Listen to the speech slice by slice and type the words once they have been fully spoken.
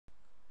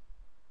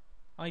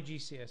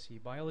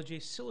IGCSE Biology,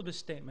 Syllabus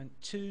Statement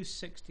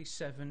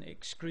 267,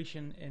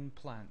 Excretion in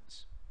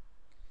Plants.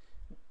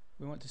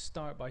 We want to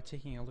start by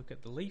taking a look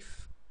at the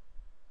leaf,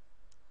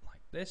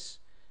 like this,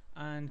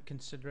 and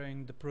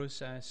considering the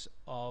process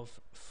of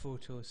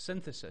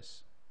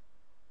photosynthesis,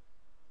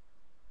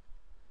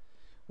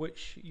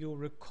 which you'll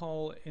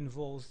recall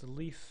involves the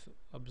leaf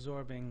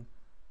absorbing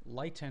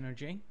light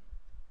energy,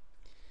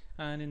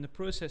 and in the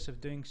process of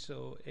doing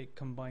so it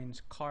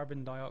combines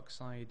carbon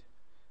dioxide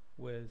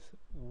with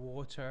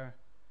water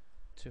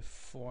to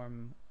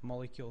form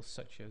molecules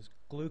such as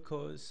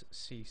glucose,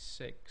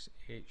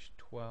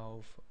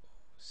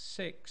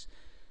 C6H12O6,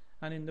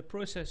 and in the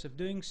process of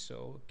doing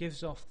so it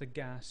gives off the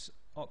gas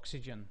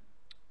oxygen,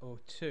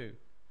 O2.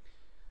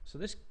 So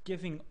this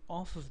giving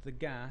off of the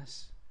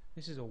gas,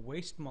 this is a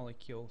waste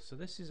molecule, so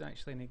this is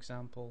actually an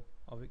example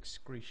of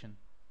excretion,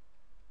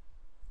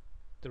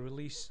 the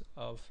release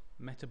of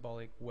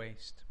metabolic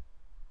waste.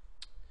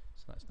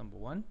 So that's number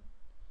one.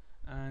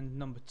 And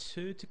number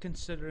two to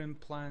consider in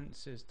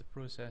plants is the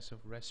process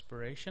of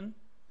respiration,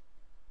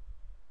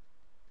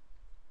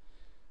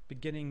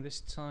 beginning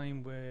this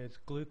time with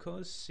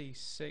glucose,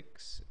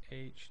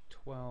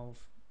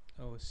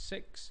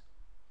 C6H12O6.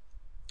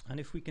 And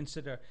if we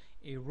consider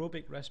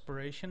aerobic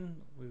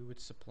respiration, we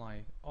would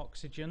supply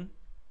oxygen,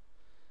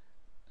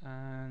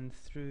 and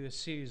through a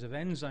series of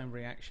enzyme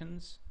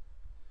reactions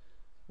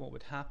what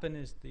would happen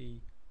is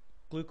the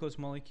glucose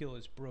molecule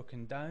is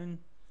broken down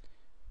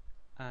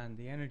and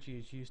the energy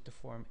is used to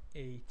form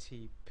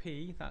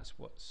ATP. That's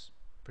what's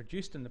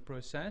produced in the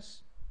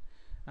process,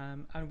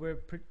 and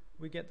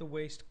we get the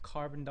waste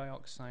carbon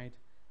dioxide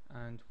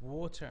and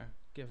water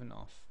given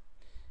off.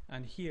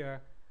 And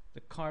here the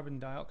carbon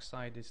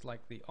dioxide is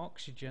like the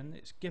oxygen,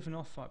 it's given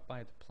off by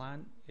the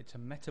plant, it's a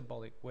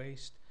metabolic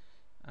waste,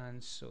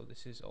 and so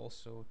this is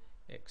also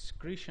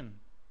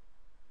excretion.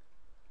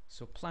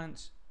 So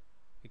plants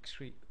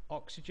excrete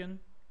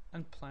oxygen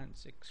and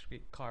plants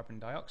excrete carbon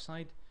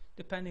dioxide,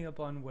 depending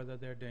upon whether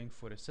they're doing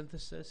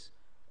photosynthesis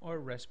or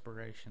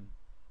respiration.